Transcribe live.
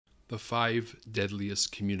the 5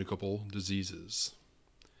 deadliest communicable diseases.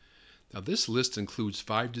 Now, this list includes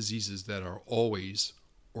 5 diseases that are always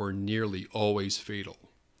or nearly always fatal.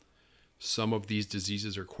 Some of these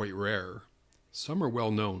diseases are quite rare. Some are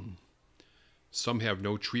well known. Some have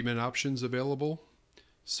no treatment options available.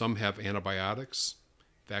 Some have antibiotics,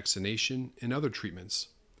 vaccination, and other treatments.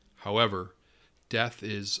 However, death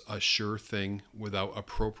is a sure thing without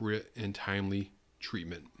appropriate and timely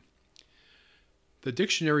treatment. The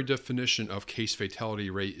dictionary definition of case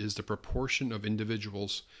fatality rate is the proportion of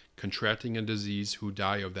individuals contracting a disease who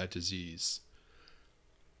die of that disease.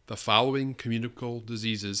 The following communicable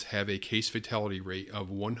diseases have a case fatality rate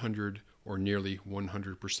of 100 or nearly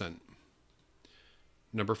 100%.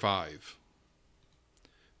 Number 5.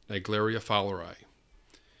 Naegleria fowleri.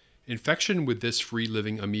 Infection with this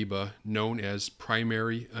free-living amoeba, known as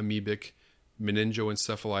primary amoebic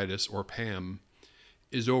meningoencephalitis or PAM,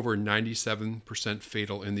 is over 97%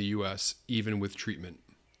 fatal in the U.S., even with treatment.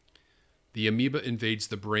 The amoeba invades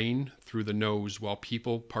the brain through the nose while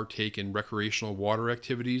people partake in recreational water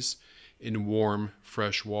activities in warm,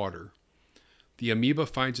 fresh water. The amoeba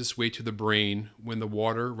finds its way to the brain when the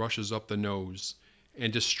water rushes up the nose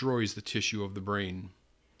and destroys the tissue of the brain.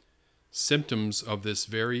 Symptoms of this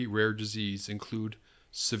very rare disease include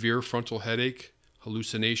severe frontal headache,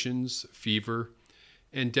 hallucinations, fever,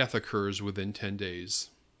 and death occurs within 10 days.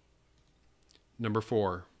 Number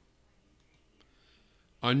 4.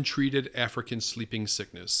 Untreated African sleeping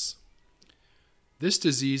sickness. This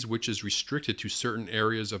disease, which is restricted to certain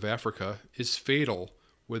areas of Africa, is fatal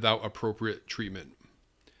without appropriate treatment.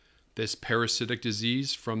 This parasitic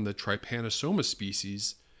disease from the Trypanosoma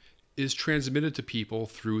species is transmitted to people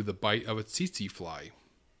through the bite of a tsetse fly.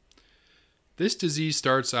 This disease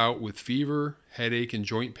starts out with fever, headache, and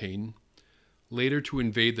joint pain, later to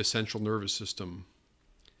invade the central nervous system.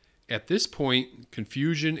 At this point,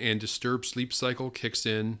 confusion and disturbed sleep cycle kicks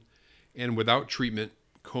in, and without treatment,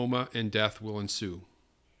 coma and death will ensue.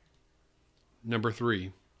 Number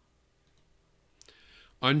 3.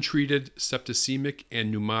 Untreated septicemic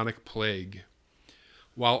and pneumonic plague.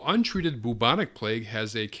 While untreated bubonic plague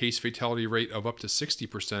has a case fatality rate of up to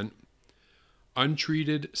 60%,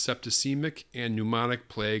 untreated septicemic and pneumonic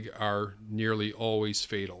plague are nearly always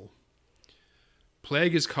fatal.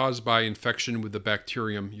 Plague is caused by infection with the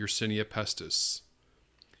bacterium Yersinia pestis.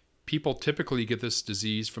 People typically get this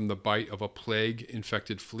disease from the bite of a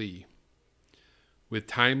plague-infected flea. With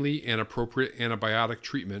timely and appropriate antibiotic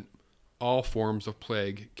treatment, all forms of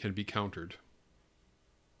plague can be countered.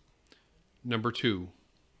 Number 2.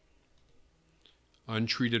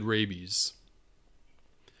 Untreated rabies.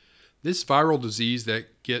 This viral disease that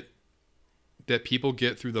people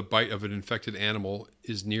get through the bite of an infected animal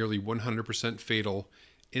is nearly 100% fatal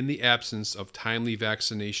in the absence of timely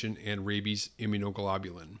vaccination and rabies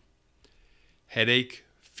immunoglobulin. Headache,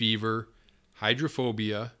 fever,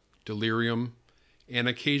 hydrophobia, delirium, and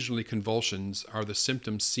occasionally convulsions are the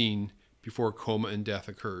symptoms seen before coma and death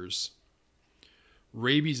occurs.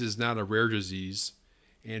 Rabies is not a rare disease,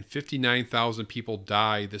 and 59,000 people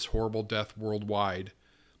die this horrible death worldwide,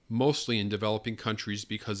 mostly in developing countries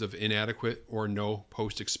because of inadequate or no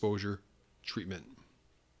post-exposure treatment.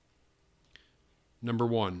 Number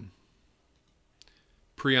 1.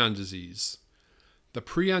 Prion disease. The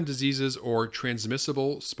prion diseases, or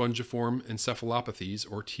transmissible spongiform encephalopathies,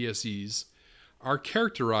 or TSEs, are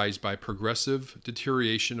characterized by progressive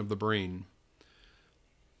deterioration of the brain.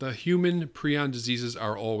 The human prion diseases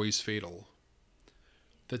are always fatal.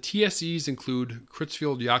 The TSEs include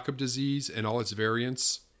Creutzfeldt-Jakob disease and all its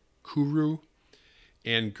variants, Kuru,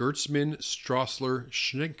 and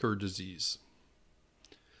Gerstmann-Staussler-Scheinker disease.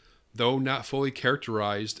 Though not fully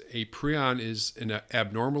characterized, a prion is an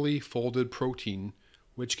abnormally folded protein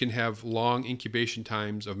which can have long incubation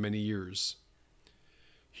times of many years.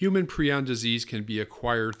 Human prion disease can be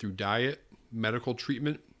acquired through diet, medical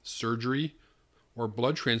treatment, surgery, or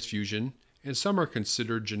blood transfusion, and some are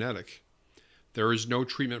considered genetic. There is no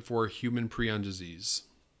treatment for human prion disease.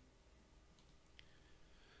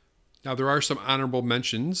 Now, there are some honorable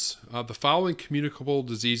mentions. The following communicable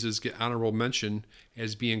diseases get honorable mention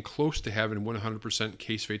as being close to having 100%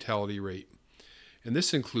 case fatality rate. And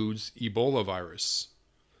this includes Ebola virus,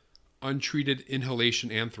 untreated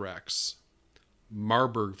inhalation anthrax,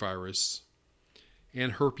 Marburg virus,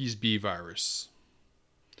 and herpes B virus.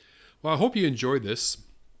 Well, I hope you enjoyed this.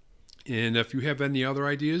 And if you have any other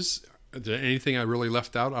ideas, is there anything I really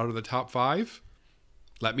left out of the top 5?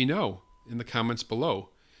 Let me know in the comments below.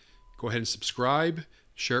 Go ahead and subscribe,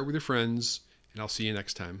 share it with your friends, and I'll see you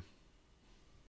next time.